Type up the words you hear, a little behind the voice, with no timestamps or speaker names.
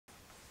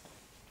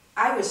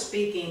I was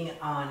speaking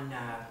on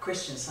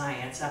Christian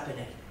Science up in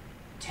a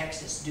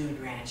Texas dude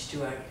ranch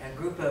to a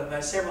group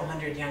of several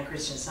hundred young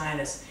Christian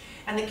Scientists,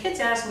 and the kids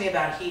asked me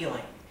about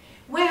healing.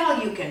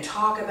 Well, you can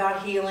talk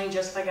about healing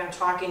just like I'm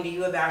talking to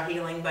you about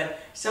healing, but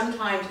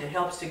sometimes it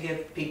helps to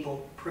give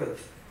people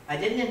proof. I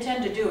didn't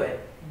intend to do it,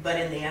 but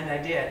in the end I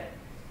did.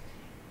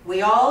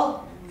 We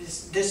all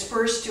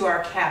dispersed to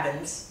our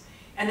cabins,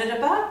 and at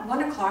about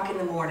 1 o'clock in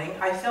the morning,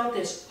 I felt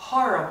this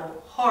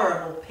horrible,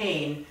 horrible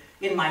pain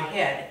in my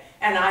head,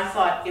 and I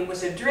thought it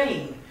was a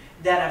dream,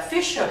 that a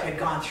fish hook had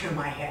gone through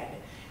my head.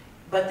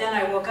 But then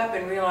I woke up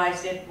and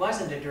realized it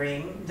wasn't a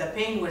dream. The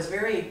pain was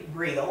very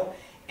real,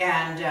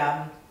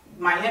 and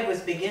my head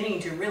was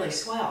beginning to really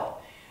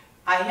swell.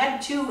 I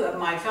had 2 of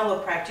my fellow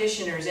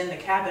practitioners in the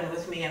cabin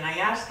with me, and I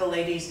asked the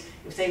ladies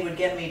if they would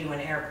get me to an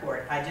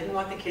airport. I didn't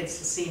want the kids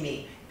to see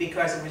me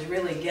because it was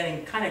really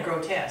getting kind of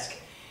grotesque.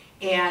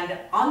 And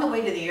on the way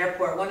to the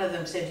airport, one of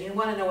them said, "Do you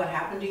want to know what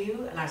happened to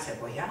you?" And I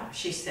said, "Well, yeah."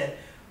 She said,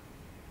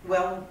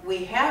 "Well,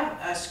 we have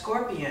a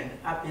scorpion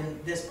up in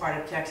this part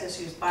of Texas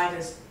whose bite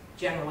is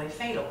generally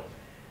fatal."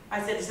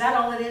 I said, "Is that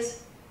all it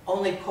is?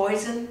 Only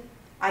poison?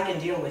 I can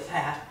deal with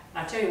that." And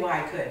I'll tell you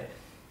why I could.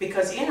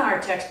 Because in our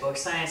textbook,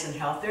 Science and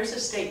Health, there's a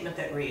statement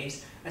that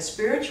reads, "A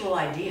spiritual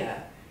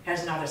idea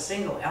has not a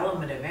single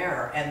element of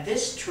error, and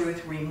this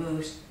truth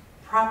removes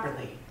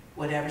properly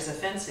whatever's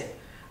offensive."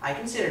 I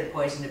considered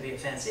poison to be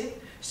offensive,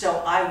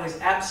 so I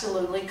was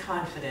absolutely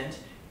confident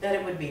that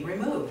it would be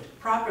removed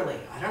properly.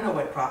 I don't know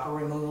what proper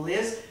removal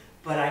is,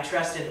 but I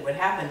trusted it would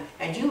happen.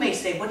 And you may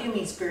say, "What do you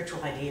mean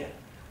spiritual idea?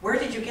 Where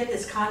did you get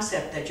this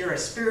concept that you're a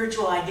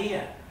spiritual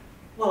idea?"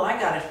 Well, I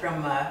got it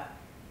from a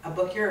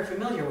book you're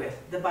familiar with,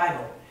 the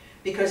Bible.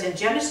 Because in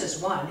Genesis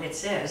 1, it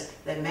says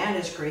that man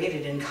is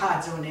created in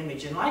God's own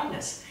image and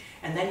likeness.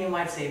 And then you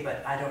might say,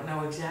 "But I don't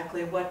know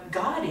exactly what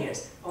God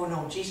is." Oh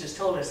no, Jesus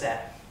told us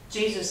that.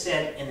 Jesus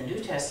said in the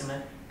New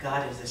Testament,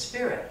 God is a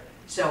spirit.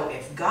 So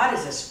if God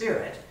is a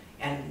spirit,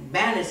 and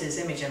man is his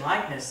image and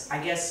likeness, I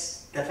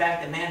guess the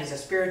fact that man is a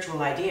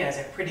spiritual idea is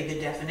a pretty good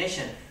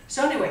definition.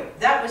 So anyway,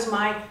 that was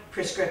my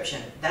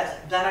prescription.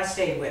 That I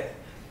stayed with.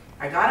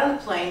 I got on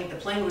the plane. The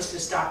plane was to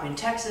stop in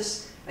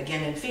Texas,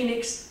 again in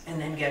Phoenix,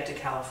 and then get to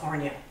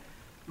California.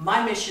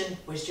 My mission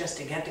was just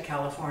to get to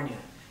California.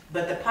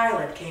 But the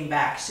pilot came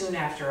back soon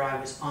after I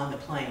was on the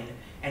plane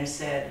and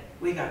said,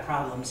 "We got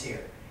problems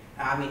here."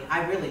 I mean,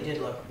 I really did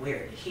look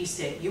weird. He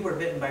said, "You were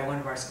bitten by one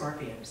of our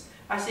scorpions."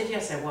 I said,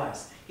 "Yes, I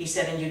was." He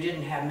said, "And you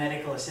didn't have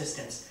medical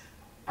assistance."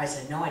 I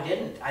said, "No, I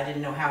didn't." I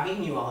didn't know how he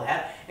knew all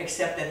that,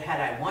 except that had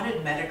I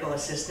wanted medical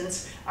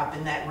assistance up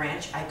in that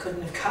ranch, I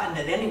couldn't have gotten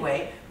it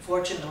anyway.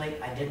 Fortunately,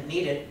 I didn't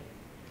need it.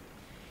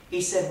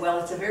 He said, "Well,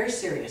 it's a very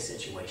serious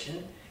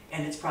situation,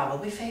 and it's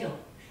probably fatal.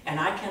 And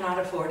I cannot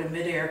afford a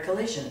mid-air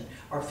collision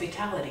or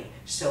fatality.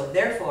 So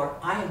therefore,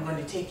 I am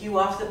going to take you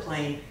off the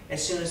plane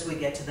as soon as we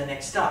get to the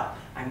next stop.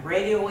 I'm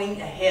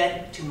radioing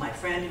ahead to my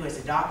friend who is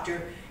a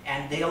doctor,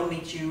 and they'll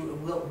meet you,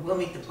 we'll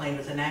meet the plane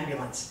with an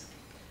ambulance."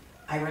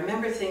 I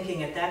remember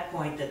thinking at that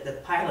point that the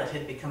pilot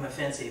had become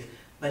offensive,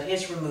 but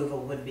his removal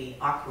would be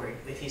awkward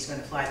if he's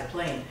going to fly the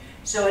plane.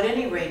 So at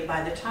any rate,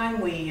 by the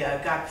time we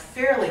got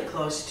fairly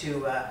close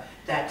to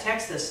that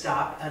Texas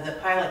stop, the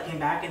pilot came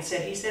back and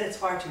said, he said it's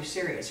far too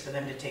serious for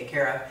them to take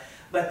care of,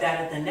 but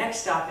that at the next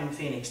stop in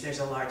Phoenix, there's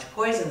a large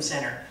poison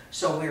center.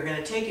 So we're going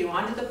to take you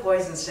onto the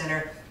poison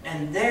center,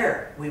 and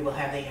there we will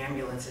have the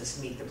ambulances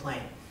meet the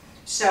plane.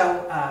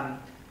 So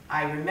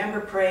I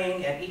remember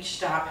praying at each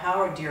stop,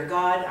 "Howard, dear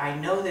God, I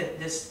know that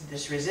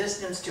this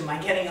resistance to my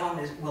getting home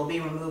will be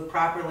removed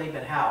properly,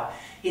 but how?"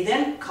 He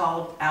then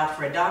called out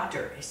for a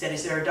doctor. He said,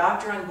 "Is there a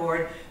doctor on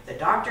board?" The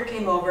doctor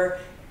came over,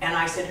 and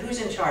I said,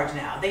 "Who's in charge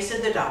now?" They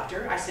said, "The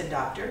doctor." I said,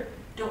 "Doctor,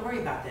 don't worry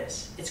about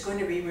this. It's going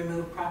to be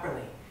removed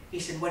properly." He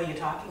said, "What are you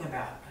talking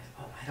about?"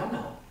 I don't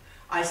know.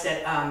 I said,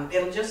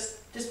 "It'll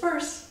just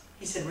disperse."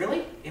 He said,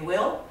 "Really? It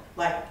will?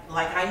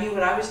 Like I knew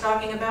what I was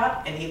talking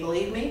about?" And he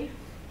believed me.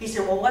 He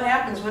said, "Well, what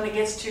happens when it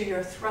gets to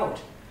your throat?"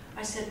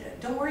 I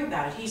said, "Don't worry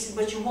about it." He said,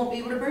 "But you won't be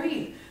able to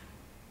breathe."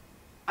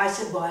 I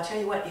said, "Well, I'll tell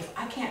you what, if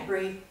I can't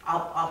breathe,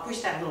 I'll push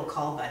that little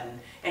call button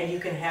and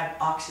you can have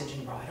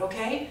oxygen brought,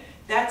 okay?"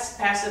 That's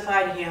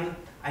pacified him.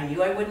 I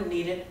knew I wouldn't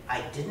need it. I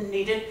didn't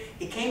need it.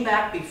 He came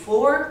back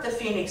before the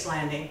Phoenix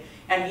landing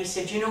and he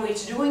said, "You know,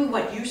 it's doing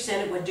what you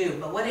said it would do,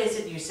 but what is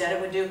it you said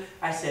it would do?"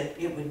 I said,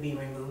 "It would be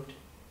removed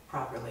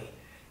properly."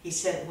 He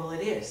said, "Well,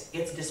 it is.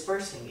 It's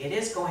dispersing. It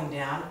is going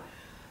down.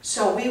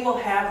 So we will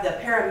have the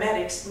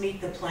paramedics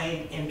meet the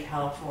plane in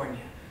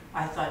California."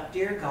 I thought,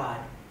 dear God,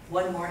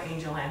 one more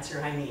angel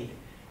answer I need.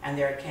 And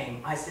there it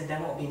came. I said,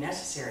 "That won't be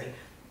necessary.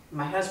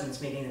 My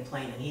husband's meeting the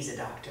plane and he's a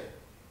doctor."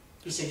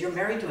 He said, "You're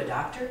married to a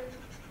doctor?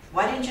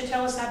 Why didn't you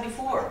tell us that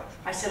before?"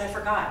 I said, "I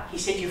forgot." He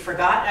said, "You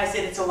forgot?" I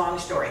said, "It's a long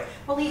story."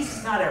 Well,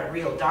 he's not a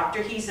real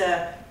doctor. He's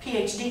a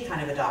PhD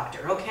kind of a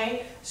doctor,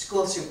 okay?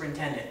 School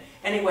superintendent.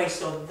 Anyway,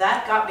 so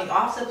that got me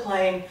off the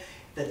plane.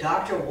 The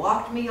doctor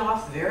walked me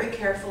off very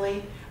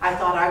carefully. I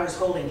thought I was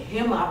holding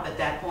him up at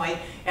that point,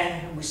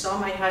 and we saw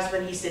my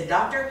husband. He said,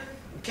 "Doctor,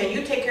 can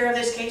you take care of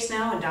this case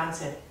now?" And Don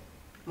said,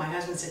 my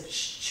husband said,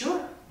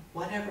 "Sure,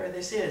 whatever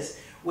this is.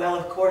 Well,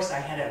 of course, I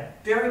had a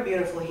very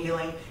beautiful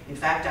healing. In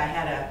fact, I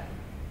had a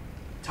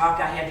talk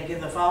I had to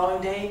give the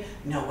following day.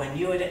 No one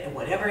knew it.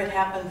 Whatever had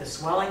happened, the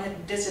swelling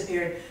had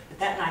disappeared. But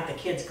that night, the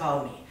kids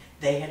called me.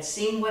 They had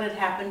seen what had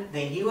happened.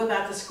 They knew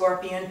about the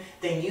scorpion.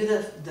 They knew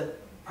the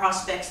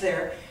prospects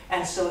there.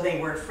 And so they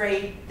were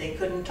afraid they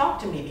couldn't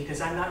talk to me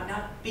because I might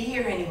not be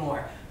here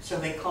anymore. So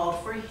they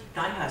called for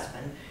my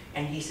husband,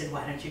 and he said,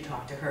 why don't you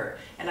talk to her?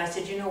 And I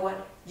said, you know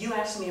what? You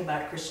asked me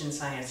about Christian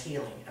Science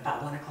healing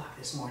about 1 o'clock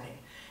this morning.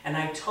 And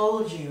I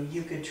told you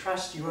you could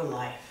trust your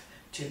life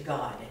to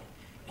God.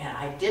 And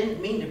I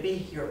didn't mean to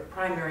be your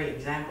primary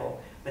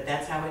example, but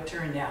that's how it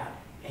turned out,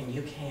 and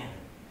you can.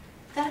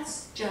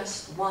 That's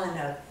just one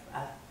of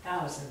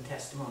 1,000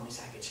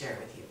 testimonies I could share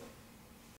with you.